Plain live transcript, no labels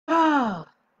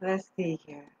Let's see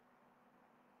here.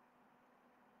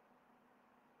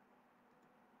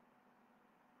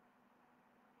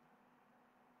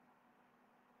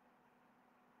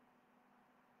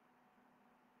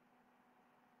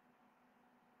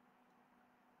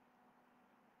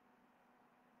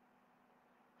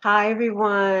 Hi,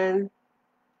 everyone.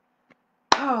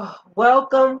 Oh,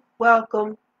 welcome,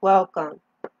 welcome, welcome.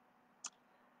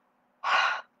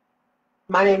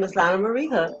 My name is Lana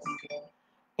Hooks,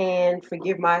 and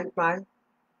forgive my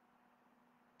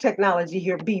technology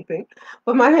here beeping,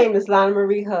 but my name is Lana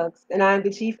Hooks, and I'm the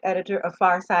chief editor of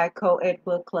PharSide Coed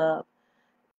Book Club.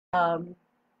 Um,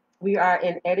 we are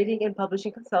an editing and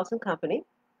publishing consulting company,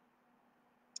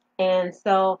 and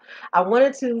so I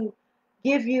wanted to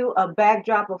give you a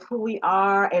backdrop of who we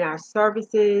are and our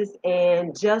services,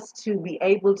 and just to be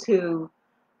able to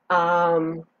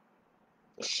um,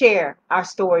 share our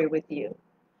story with you.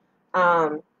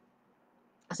 Um,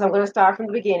 so I'm going to start from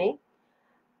the beginning.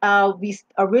 We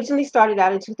originally started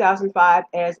out in 2005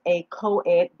 as a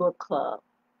co-ed book club.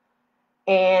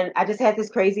 And I just had this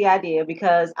crazy idea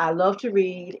because I love to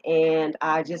read and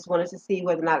I just wanted to see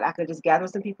whether or not I could just gather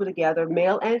some people together,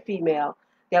 male and female,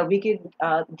 that we could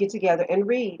get together and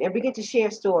read and begin to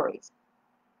share stories.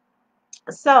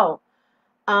 So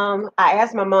I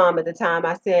asked my mom at the time,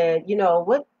 I said,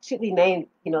 what should we name,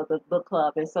 the book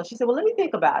club? And so she said, well, let me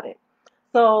think about it.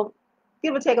 So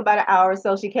give or take about an hour or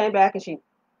so, she came back and she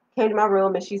came to my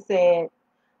room and she said,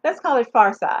 let's call it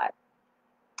Farside.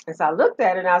 And so I looked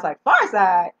at her and I was like,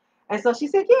 Farside? And so she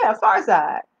said, yeah,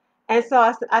 Farside. And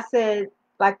so I said,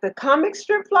 like the comic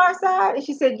strip Farside? And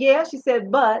she said, yeah. She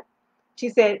said, but she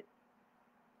said,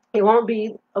 it won't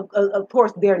be, of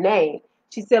course, their name.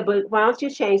 She said, but why don't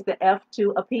you change the F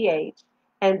to a PH?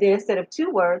 And then instead of two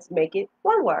words, make it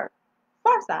one word,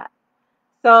 Farside.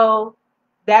 So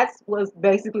that was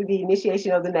basically the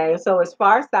initiation of the name. So it's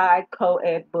Farside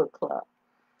Co-ed Book Club.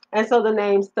 And so the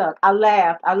name stuck. I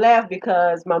laughed. I laughed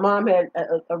because my mom had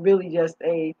a really just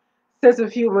a sense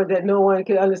of humor that no one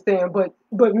could understand but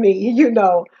me,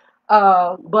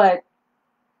 But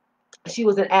she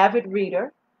was an avid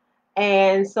reader,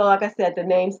 and so like I said, the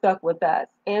name stuck with us.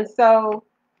 And so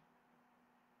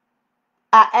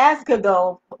I asked her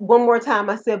though one more time.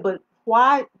 I said, "But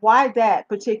why that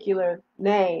particular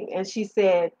name?" And she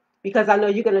said, "Because I know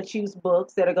you're going to choose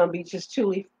books that are going to be just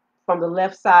truly from the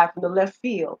left side, from the left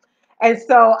field." And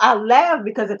so I laughed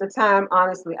because at the time,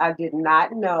 honestly, I did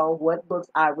not know what books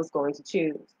I was going to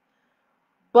choose.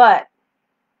 But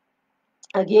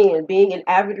again, being an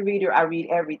avid reader, I read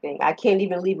everything. I can't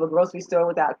even leave a grocery store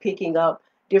without picking up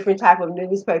different type of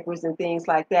newspapers and things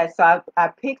like that. So I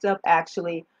picked up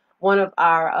actually one of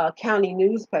our county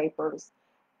newspapers,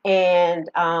 and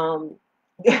I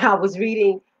was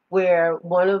reading where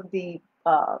one of the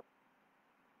uh,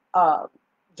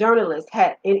 journalists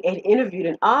had interviewed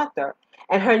an author,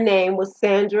 and her name was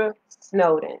Sandra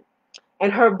Snowden,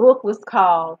 and her book was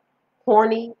called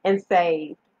 "Horny and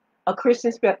Saved: A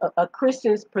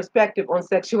Christian's Perspective on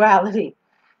Sexuality."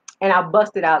 And I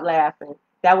busted out laughing.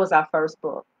 That was our first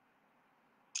book.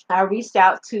 I reached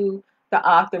out to the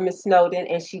author, Miss Snowden,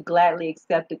 and she gladly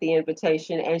accepted the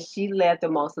invitation, and she led the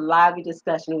most lively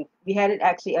discussion. We had it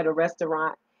actually at a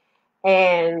restaurant,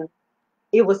 and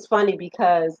it was funny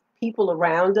because people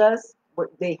around us,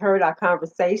 they heard our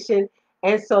conversation,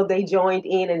 and so they joined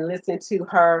in and listened to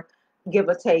her give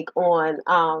a take on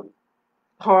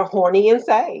her horny and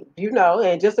saved,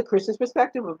 and just a Christian's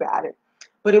perspective about it.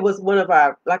 But it was one of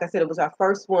our, like I said, it was our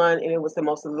first one, and it was the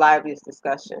most liveliest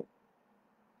discussion.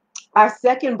 Our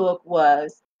second book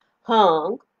was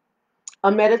Hung,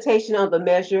 A Meditation on the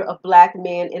Measure of Black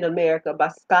Men in America by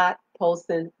Scott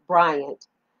Polson Bryant.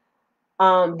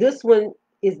 This one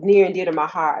is near and dear to my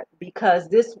heart because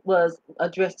this was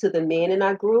addressed to the men in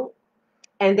our group,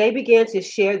 and they began to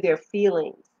share their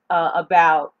feelings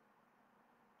about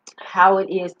how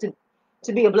it is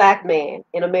to be a black man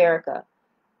in America,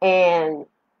 and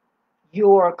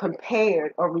you're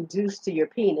compared or reduced to your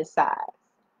penis size.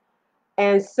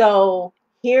 And so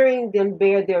hearing them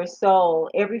bare their soul,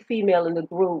 every female in the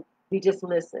group, we just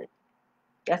listened.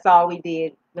 That's all we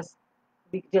did.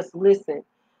 We just listened.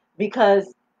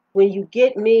 Because when you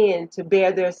get men to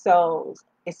bare their souls,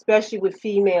 especially with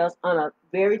females on a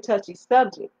very touchy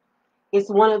subject, it's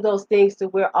one of those things to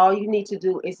where all you need to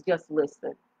do is just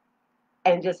listen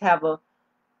and just have an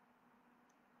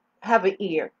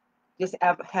ear. Just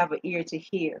have an ear to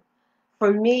hear.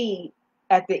 For me,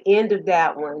 at the end of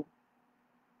that one,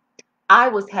 I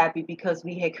was happy because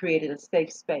we had created a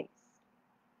safe space,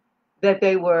 that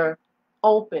they were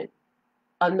open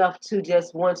enough to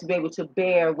just want to be able to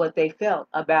bear what they felt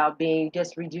about being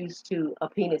just reduced to a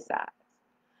penis size.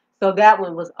 So that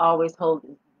one was always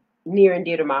holding near and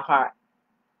dear to my heart.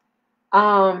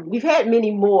 We've had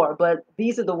many more, but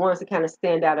these are the ones that kind of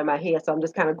stand out in my head. So I'm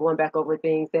just kind of going back over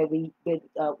things that we did,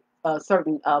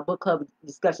 certain book club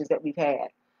discussions that we've had.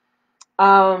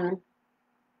 Um,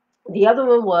 the other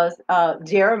one was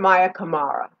Jeremiah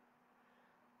Kamara.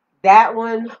 That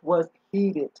one was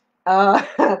heated. Uh,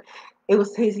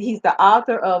 he's the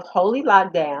author of Holy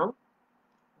Lockdown.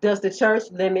 Does the church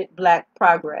limit black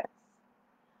progress?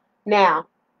 Now,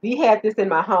 we had this in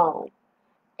my home,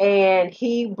 and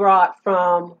he brought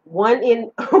from one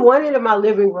end one end of my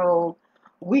living room.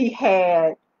 We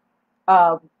had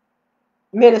uh,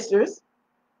 ministers.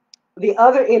 The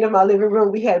other end of my living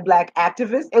room, we had black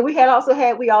activists, and we also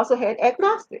had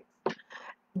agnostics.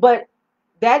 But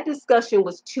that discussion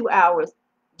was 2 hours.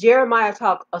 Jeremiah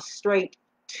talked a straight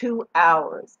 2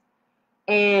 hours,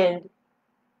 and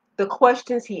the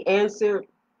questions he answered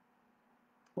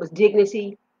was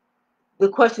dignity. The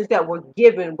questions that were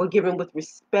given with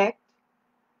respect.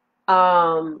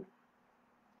 Um,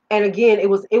 and again, it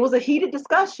was a heated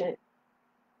discussion.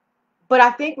 But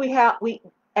I think we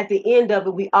at the end of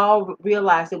it, we all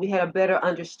realized that we had a better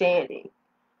understanding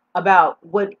about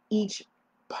what each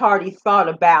party thought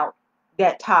about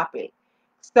that topic.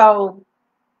 So,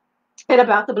 and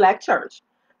about the black church.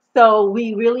 So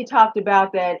we really talked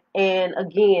about that, and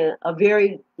again, a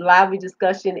very lively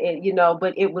discussion, and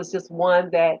but it was just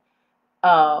one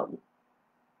um,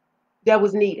 that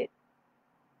was needed.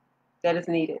 That is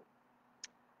needed.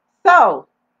 So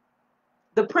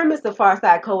the premise of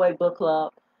Farside Coed Book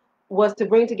Club was to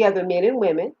bring together men and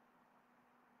women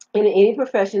in any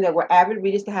profession that were avid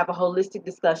readers to have a holistic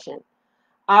discussion.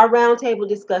 Our roundtable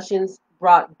discussions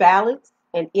brought balance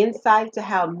and insight to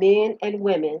how men and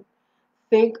women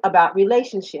think about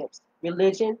relationships,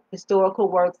 religion, historical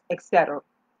works, etc.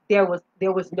 There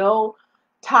was no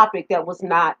topic that was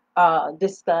not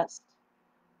discussed.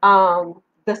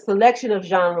 The selection of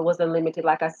genre was unlimited.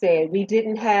 Like I said, we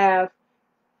didn't have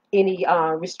any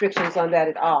restrictions on that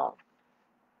at all.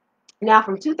 Now,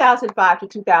 from 2005 to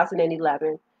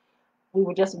 2011, we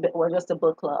were just a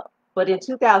book club. But in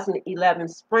 2011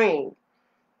 spring,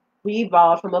 we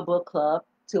evolved from a book club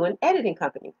to an editing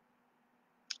company.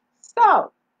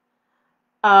 So,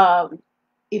 um,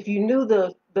 if you knew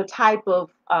the type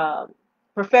of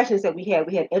professions that we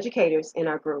had educators in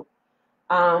our group.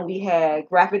 We had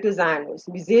graphic designers,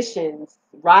 musicians,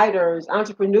 writers,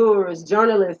 entrepreneurs,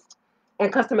 journalists,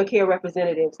 and customer care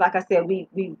representatives. Like I said, we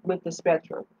went the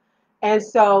spectrum. And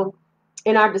so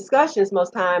in our discussions,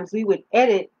 most times we would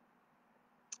edit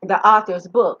the author's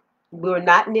book. We were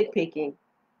not nitpicking,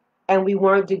 and we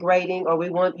weren't degrading, or we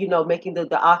weren't, making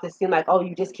the author seem like, oh,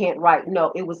 you just can't write.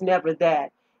 No, it was never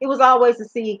that. It was always to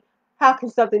see how can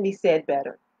something be said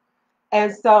better.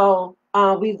 And so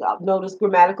we've noticed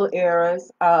grammatical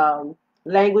errors,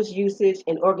 language usage,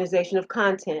 and organization of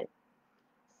content.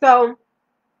 So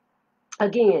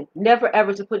again, never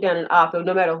ever to put down an author,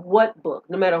 no matter what book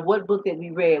that we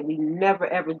read, we never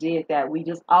ever did that. We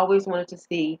just always wanted to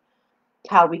see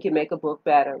how we can make a book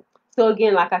better. So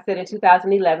again, like I said, in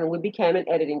 2011, we became an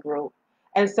editing group.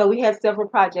 And so we had several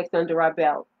projects under our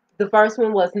belt. The first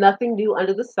one was Nothing New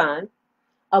Under the Sun,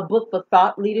 a book for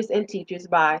thought leaders and teachers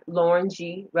by Lauren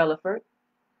G. Relaford.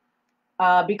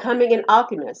 Becoming an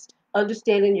Alchemist,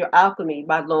 Understanding Your Alchemy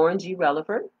by Lauren G.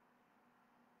 Relaford.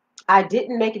 I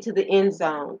Didn't Make It to the End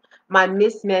Zone, My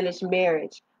Mismanaged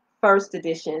Marriage, first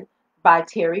edition by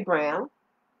Terry Brown.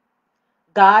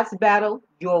 God's Battle,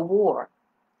 Your War,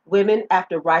 Women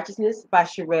After Righteousness by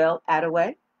Sherelle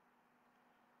Attaway.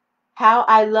 How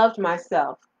I Loved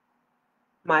Myself,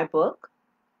 my book.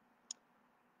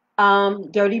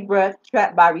 Dirty Breath,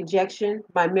 Trapped by Rejection,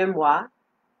 my memoir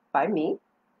by me.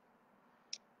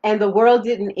 And The World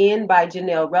Didn't End by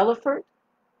Janelle Relaford,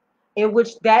 in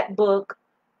which that book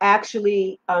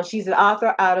actually, she's an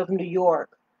author out of New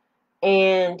York,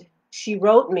 and she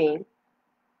wrote me,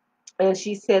 and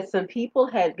she said some people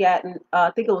had gotten,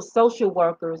 I think it was social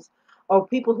workers or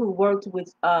people who worked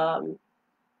with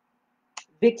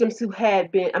victims who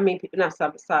had been, I mean, not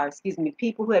sorry, excuse me,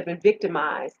 people who had been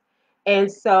victimized.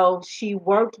 And so she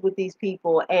worked with these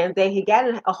people, and they had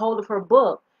gotten a hold of her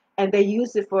book, and they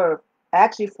used it for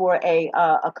actually for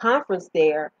a conference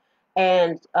there,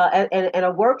 and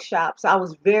a workshop. So I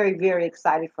was very very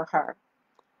excited for her.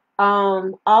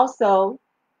 Also,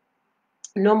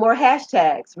 No More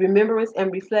Hashtags: Remembrance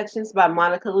and Reflections by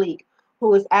Monica Leek,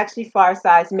 who is actually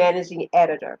Farside's managing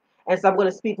editor. And so I'm going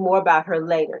to speak more about her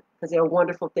later because there are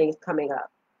wonderful things coming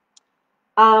up.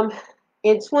 Um,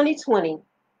 in 2020,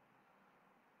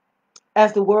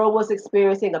 as the world was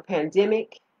experiencing a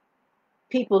pandemic,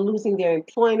 people losing their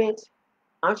employment,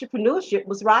 Entrepreneurship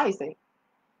was rising.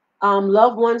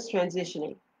 Loved ones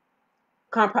transitioning.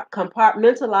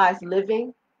 Compartmentalized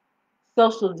living,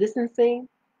 social distancing,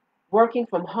 working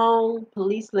from home,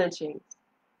 police lynchings,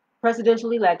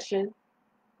 presidential election,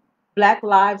 Black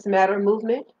Lives Matter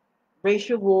movement,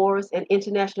 racial wars, and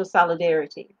international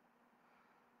solidarity.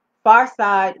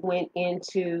 PharSide went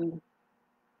into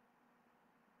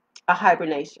a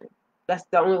hibernation. That's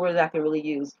the only word that I can really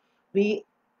use. We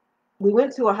we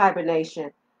went to a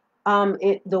hibernation.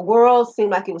 The world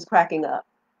seemed like it was cracking up.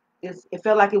 It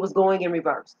felt like it was going in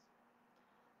reverse.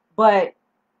 But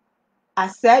I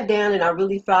sat down and I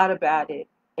really thought about it,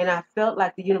 and I felt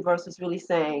like the universe was really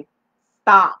saying,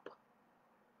 "Stop,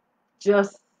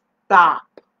 just stop,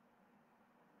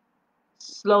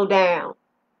 slow down,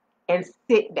 and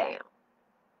sit down."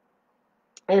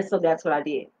 And so that's what I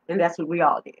did, and that's what we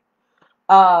all did.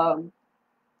 Um,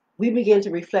 we began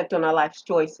to reflect on our life's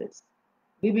choices.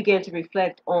 We began to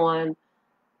reflect on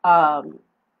um,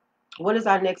 what is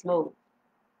our next move?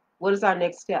 What is our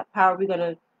next step? How are we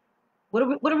gonna? What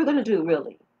are we gonna do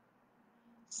really?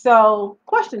 So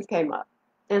questions came up,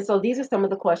 and so these are some of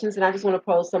the questions, and I just want to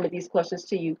pose some of these questions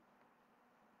to you.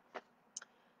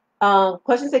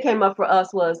 Questions that came up for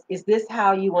us was: is this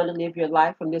how you want to live your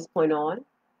life from this point on?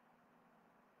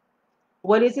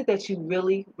 What is it that you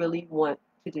really, really want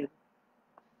to do?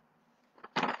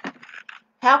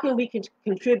 How can we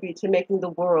contribute to making the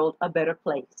world a better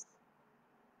place?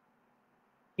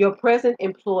 Your present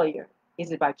employer, is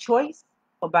it by choice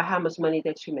or by how much money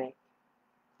that you make?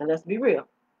 And let's be real.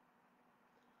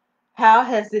 How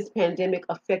has this pandemic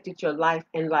affected your life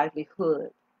and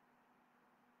livelihood?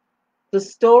 The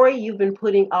story you've been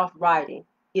putting off writing,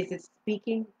 is it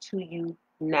speaking to you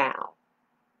now?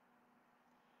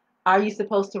 Are you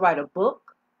supposed to write a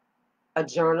book, a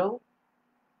journal,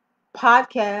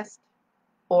 podcast,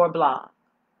 or a blog?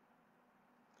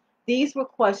 These were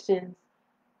questions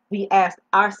we asked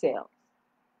ourselves.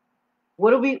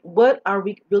 What are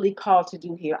we really called to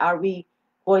do here? Are we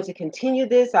going to continue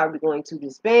this? Are we going to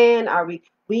disband?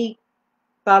 We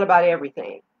thought about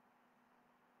everything.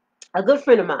 A good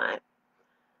friend of mine,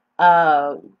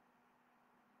 um,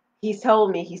 he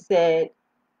told me, he said,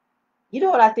 you know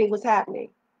what I think was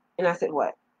happening? And I said,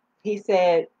 what? He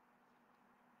said,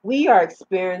 we are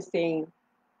experiencing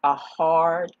a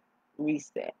hard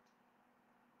reset.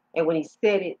 And when he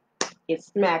said it, it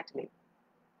smacked me.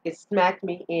 It smacked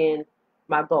me in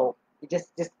my bowl. It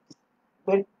just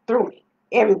went through me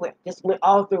everywhere, just went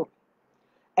all through me.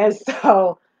 And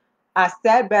so I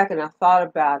sat back and I thought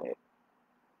about it.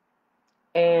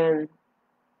 And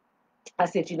I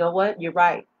said, you know what? You're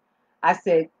right. I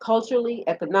said, culturally,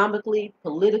 economically,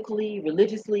 politically,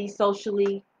 religiously,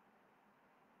 socially,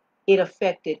 it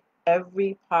affected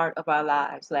every part of our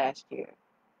lives last year.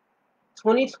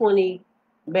 2020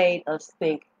 made us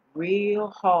think real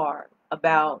hard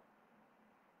about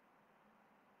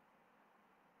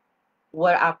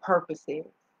what our purpose is.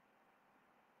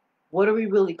 What are we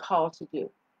really called to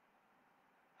do?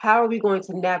 How are we going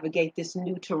to navigate this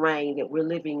new terrain that we're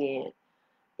living in?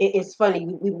 It's funny,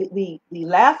 we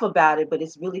laugh about it, but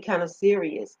it's really kind of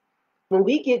serious. When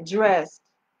we get dressed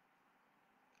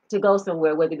to go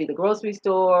somewhere, whether it be the grocery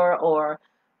store or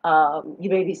you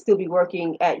may still be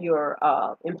working at your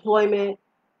employment,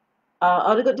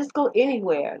 or to just go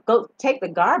anywhere, go take the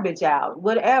garbage out,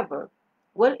 whatever.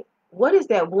 What what is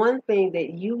that one thing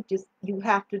that you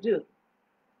have to do?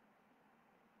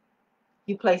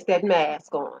 You place that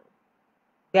mask on.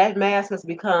 That mask has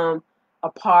become a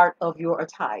part of your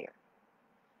attire.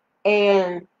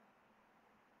 And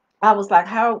I was like,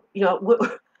 how,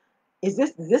 is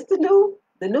this the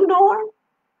new norm?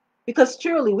 Because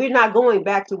truly we're not going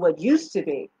back to what used to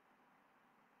be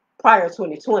prior to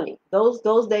 2020.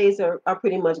 Those days are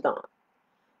pretty much gone.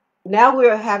 Now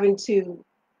we're having to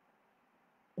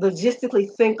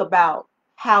logistically think about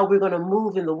how we're going to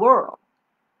move in the world.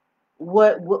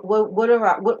 What are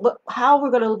our what how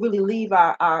we're going to really leave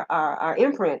our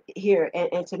imprint here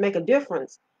and to make a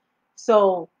difference.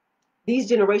 So these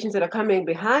generations that are coming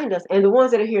behind us and the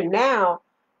ones that are here now,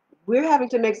 we're having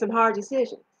to make some hard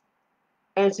decisions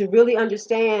and to really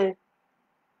understand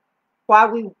why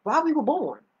we were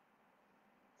born.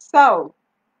 So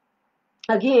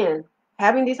again,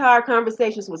 having these hard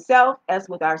conversations with self as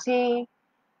with our team,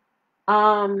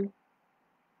 um,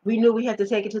 we knew we had to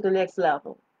take it to the next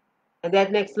level. And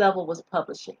that next level was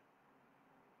publishing.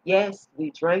 Yes, we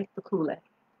drank the Kool-Aid.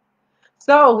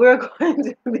 So we're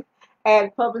going to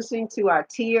add publishing to our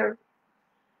tier.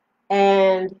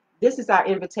 And this is our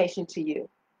invitation to you.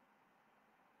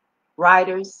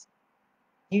 Writers,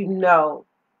 you know,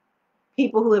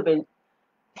 people who have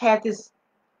had this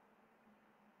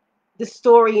the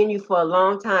story in you for a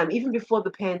long time, even before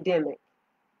the pandemic,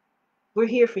 we're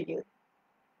here for you.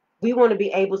 We want to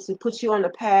be able to put you on the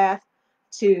path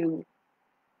to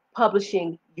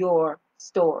publishing your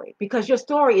story, because your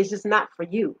story is just not for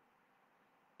you.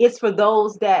 It's for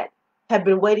those that have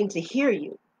been waiting to hear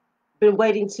you, been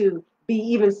waiting to be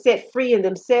even set free in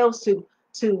themselves to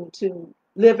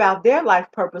live out their life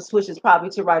purpose, which is probably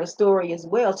to write a story as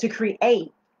well, to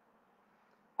create.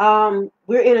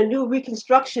 We're in a new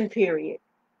reconstruction period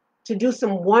to do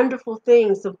some wonderful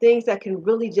things, some things that can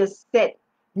really just set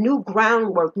new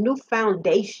groundwork, new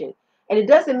foundation. And it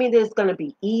doesn't mean that it's going to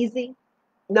be easy.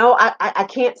 No, I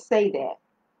can't say that,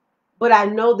 but I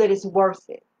know that it's worth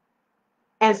it.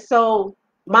 And so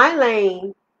my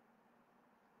lane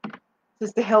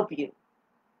is to help you.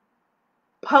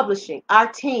 Publishing, our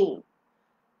team,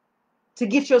 to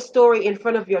get your story in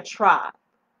front of your tribe.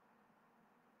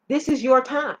 This is your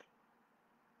time.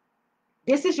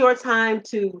 This is your time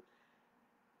to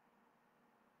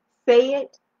say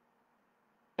it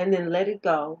and then let it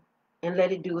go and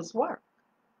let it do its work.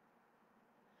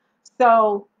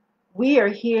 So we are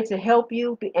here to help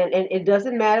you, and it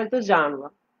doesn't matter the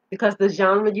genre, because the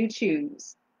genre you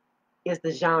choose is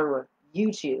the genre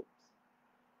you choose.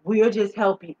 We're just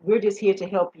here to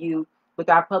help you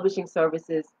with our publishing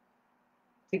services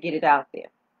to get it out there.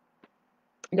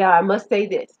 Now I must say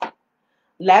this.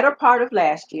 Latter part of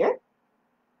last year,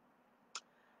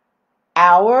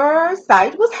 our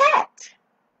site was hacked.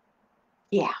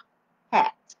 Yeah,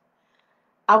 hacked.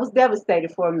 I was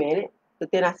devastated for a minute,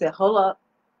 but then I said, hold up,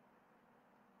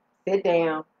 sit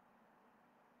down,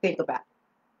 think about it.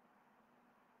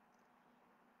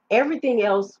 Everything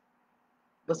else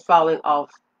was falling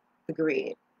off the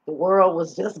grid. The world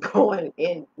was just going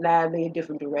in 9 million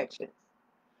different directions.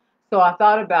 So I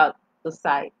thought about the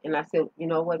site and I said, you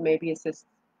know what, maybe it's just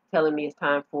telling me it's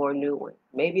time for a new one.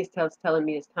 Maybe it's telling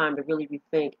me it's time to really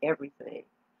rethink everything.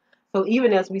 So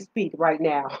even as we speak right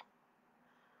now,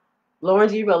 Lauren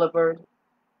G. Rilliford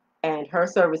and her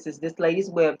services, this lady's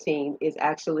web team, is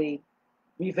actually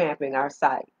revamping our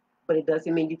site. But it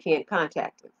doesn't mean you can't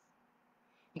contact us.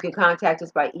 You can contact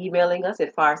us by emailing us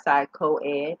at PharSide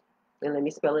Coed, and let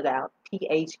me spell it out,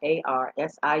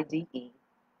 PharSideCoedBC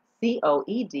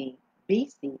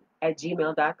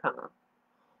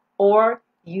or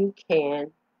you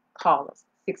can call us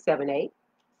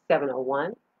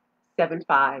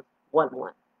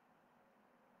 678-701-7511.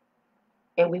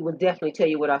 And we will definitely tell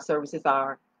you what our services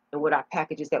are and what our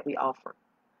packages that we offer.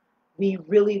 We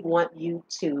really want you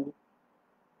to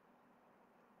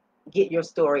get your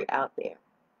story out there.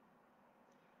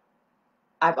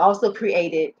 I've also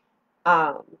created,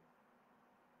 um,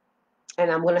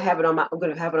 and I'm going to have it on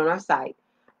our site.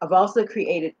 I've also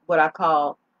created what I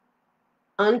call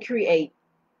uncreate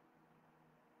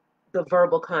the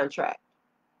verbal contract,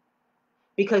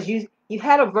 because you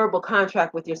had a verbal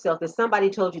contract with yourself that somebody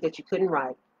told you that you couldn't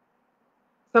write.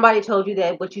 Somebody told you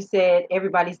that what you said,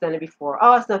 everybody's done it before.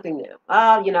 Oh, it's nothing new.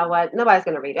 Oh, you know what? Nobody's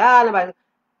going to read it. Ah, nobody.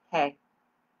 Hey,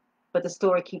 but the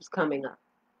story keeps coming up.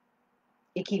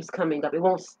 It keeps coming up. It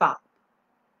won't stop.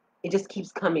 It just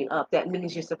keeps coming up. That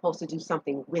means you're supposed to do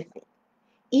something with it.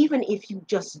 Even if you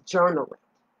just journal it,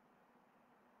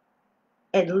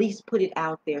 at least put it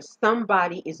out there.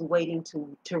 Somebody is waiting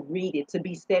to read it, to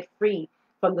be set free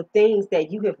from the things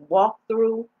that you have walked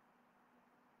through,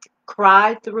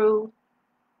 cried through.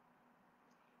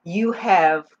 You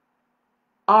have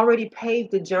already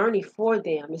paved the journey for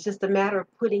them. It's just a matter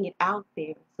of putting it out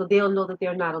there so they'll know that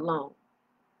they're not alone.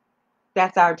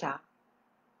 That's our job.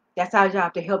 That's our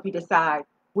job, to help you decide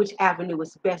which avenue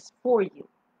is best for you.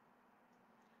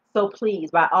 So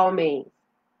please, by all means,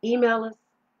 email us,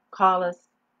 call us.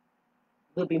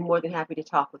 We'll be more than happy to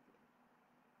talk with you.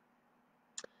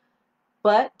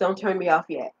 But don't turn me off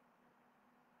yet.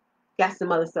 Got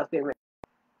some other stuff in ready.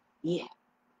 Yeah.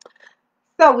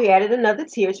 So we added another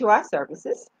tier to our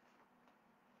services.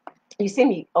 You see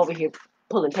me over here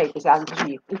pulling papers out. I'm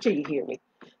sure you hear me.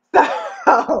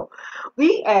 So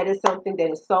we added something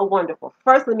that is so wonderful.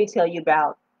 First, let me tell you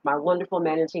about my wonderful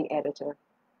managing editor,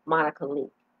 Monica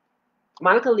Leek.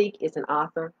 Monica Leek is an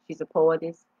author. She's a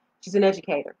poetess. She's an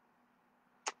educator.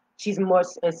 She's more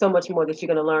and so much more that you're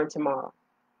going to learn tomorrow.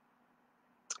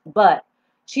 But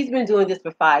she's been doing this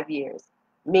for 5 years,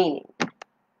 meaning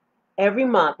every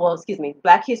month, well, excuse me,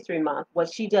 Black History Month,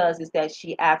 what she does is that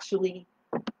she actually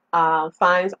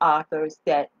finds authors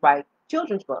that write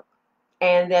children's books,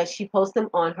 and that she posts them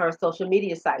on her social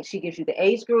media site. She gives you the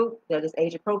age group that is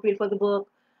age appropriate for the book.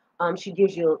 She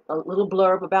gives you a little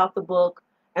blurb about the book.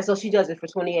 And so she does it for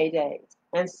 28 days.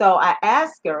 And so I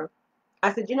asked her,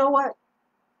 I said, you know what?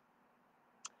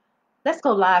 let's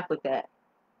go live with that.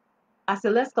 I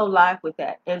said, let's go live with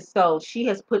that. And so she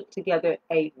has put together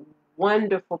a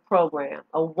wonderful program,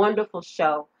 a wonderful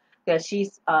show that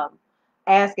she's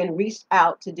asked and reached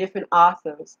out to different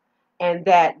authors, and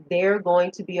that they're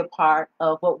going to be a part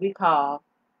of what we call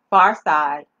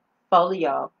PharSide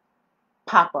Pholio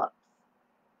Pop-Ups.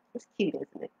 It's cute,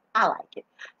 isn't it? I like it.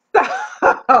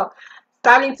 So,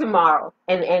 starting tomorrow,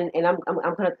 and I'm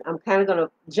kind of gonna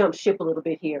jump ship a little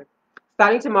bit here.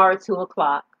 Starting tomorrow at 2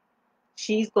 o'clock,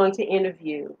 she's going to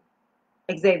interview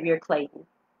Xavier Clayton,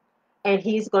 and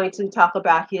he's going to talk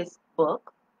about his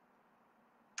book.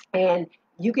 And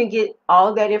you can get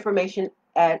all that information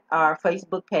at our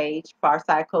Facebook page,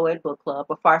 Farside Coed Book Club,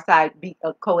 or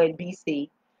Coed BC.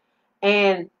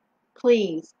 And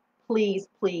please, please,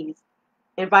 please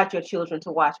invite your children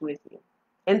to watch with you.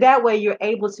 And that way you're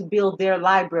able to build their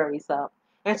libraries up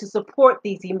and to support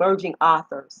these emerging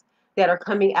authors that are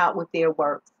coming out with their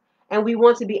works. And we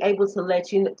want to be able to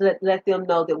let them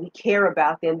know that we care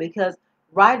about them, because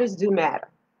writers do matter.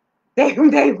 They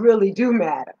really do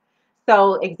matter.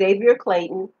 So Xavier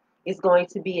Clayton is going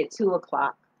to be at 2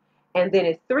 o'clock. And then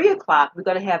at 3 o'clock, we're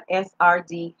going to have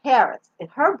SRD Harris. And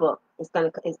her book is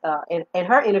going to, and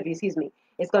her interview, excuse me,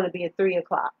 is going to be at 3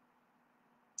 o'clock.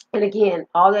 And again,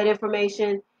 all that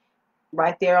information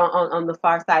right there on the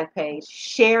Far Side page.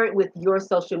 Share it with your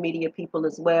social media people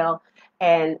as well.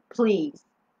 And please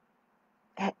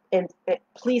have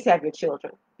your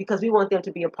children, because we want them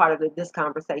to be a part of this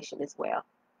conversation as well.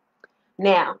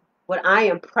 Now, what I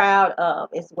am proud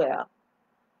of as well,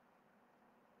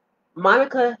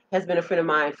 Monica has been a friend of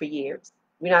mine for years.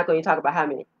 We're not going to talk about how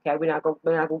many. Okay, we're not going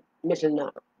to mention the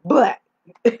number, but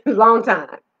long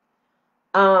time.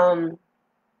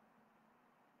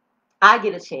 I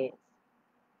get a chance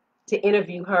to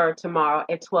interview her tomorrow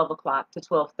at 12 o'clock to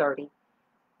 12:30.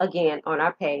 Again, on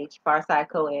our page, Farside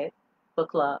Coed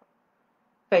Book Club,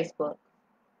 Facebook.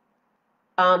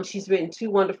 She's written 2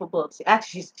 wonderful books.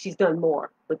 Actually, she's done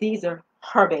more, but these are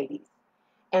her babies.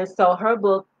 And so her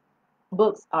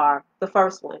books are, the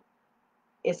first one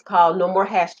is called No More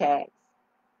Hashtags,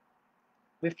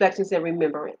 Reflections and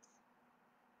Remembrance.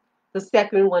 The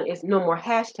second one is No More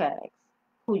Hashtags,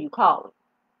 Who You Calling.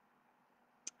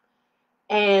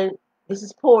 And this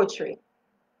is poetry.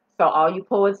 So all you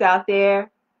poets out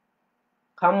there,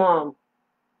 come on.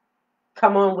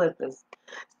 Come on with us.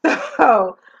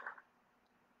 So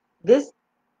this,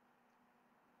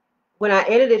 when I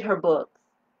edited her books,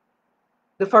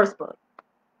 the first book,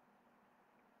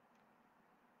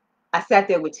 I sat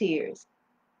there with tears,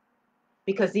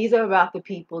 because these are about the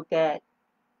people that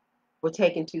were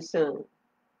taken too soon.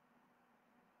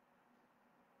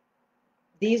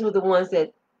 These were the ones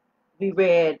that we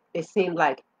read, it seemed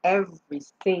like every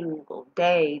single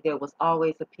day there was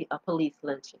always a police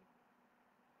lynching.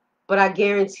 But I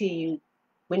guarantee you,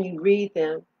 when you read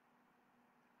them,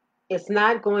 it's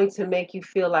not going to make you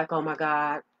feel like, oh my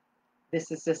God,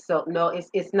 this is just so. No,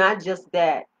 it's not just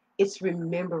that. It's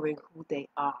remembering who they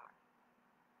are.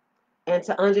 And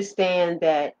to understand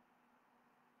that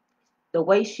the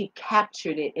way she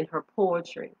captured it in her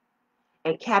poetry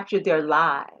and captured their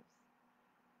lives,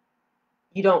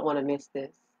 you don't want to miss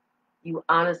this. You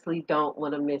honestly don't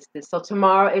want to miss this. So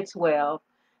tomorrow at 12,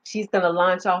 she's going to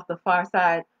launch off the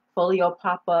PharSide Pholio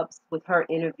Pop-Ups with her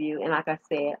interview. And like I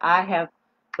said, I have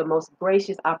the most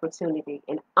gracious opportunity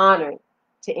and honor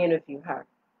to interview her.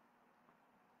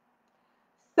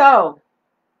 So,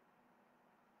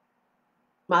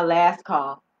 my last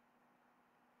call.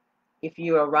 If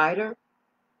you're a writer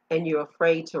and you're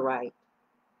afraid to write,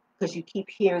 because you keep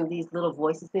hearing these little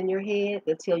voices in your head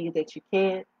that tell you that you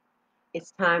can't,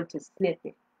 it's time to snip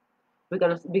it. We're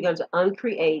going to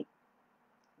uncreate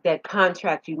that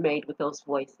contract you made with those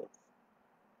voices.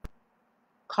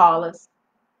 Call us,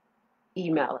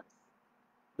 email us.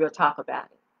 We'll talk about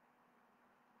it.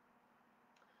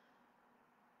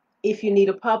 If you need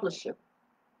a publisher,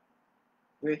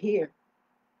 we're here.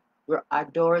 Our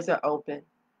doors are open.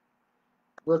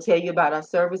 We'll tell you about our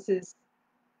services,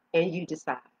 and you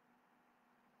decide.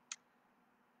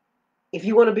 If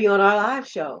you want to be on our live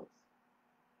shows,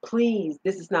 please,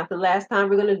 this is not the last time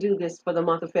we're going to do this for the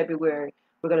month of February.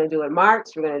 We're going to do it March,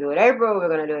 we're going to do it April, we're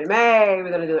going to do it May, we're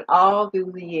going to do it all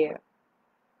through the year.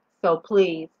 So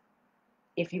please,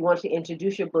 if you want to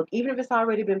introduce your book, even if it's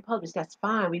already been published, that's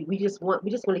fine. We just want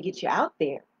to get you out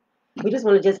there. We just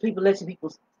want to let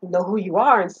people know who you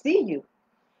are and see you,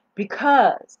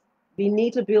 because we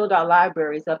need to build our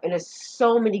libraries up, and there's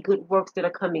so many good works that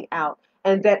are coming out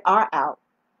and that are out.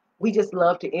 We just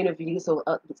love to interview you, so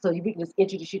we can just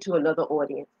introduce you to another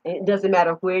audience. And it doesn't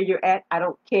matter where you're at. I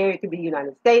don't care. It could be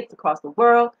United States, across the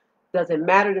world. Doesn't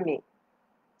matter to me.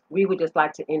 we would just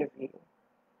like to interview you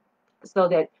so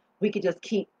that we could just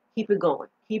keep it going,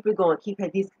 keep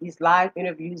these live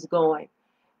interviews going,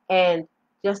 and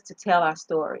just to tell our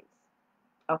stories.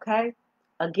 Okay.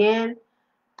 Again,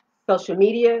 social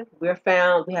media, we're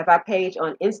found. We have our page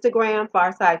on Instagram,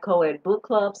 PharSide Coed Book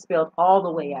Club, spelled all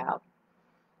the way out.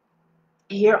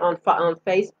 Here on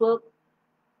Facebook,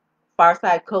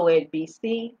 PharSide Coed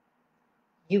BC.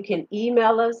 You can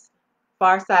email us,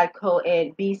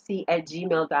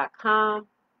 farsidecoedbc@gmail.com,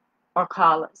 or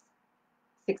call us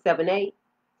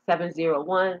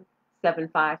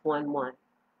 678-701-7511.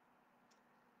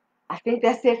 I think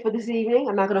that's it for this evening.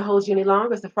 I'm not going to hold you any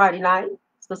longer. It's a Friday night,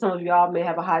 so some of y'all may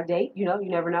have a hot date. You know, you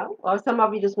never know. Or some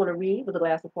of you just want to read with a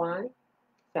glass of wine.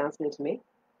 Sounds good to me.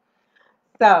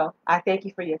 So I thank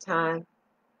you for your time.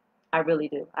 I really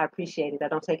do. I appreciate it. I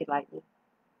don't take it lightly.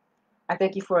 I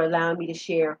thank you for allowing me to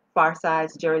share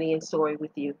Farside's journey and story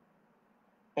with you.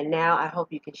 And now I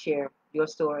hope you can share your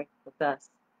story with us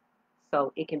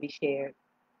so it can be shared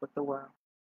with the world.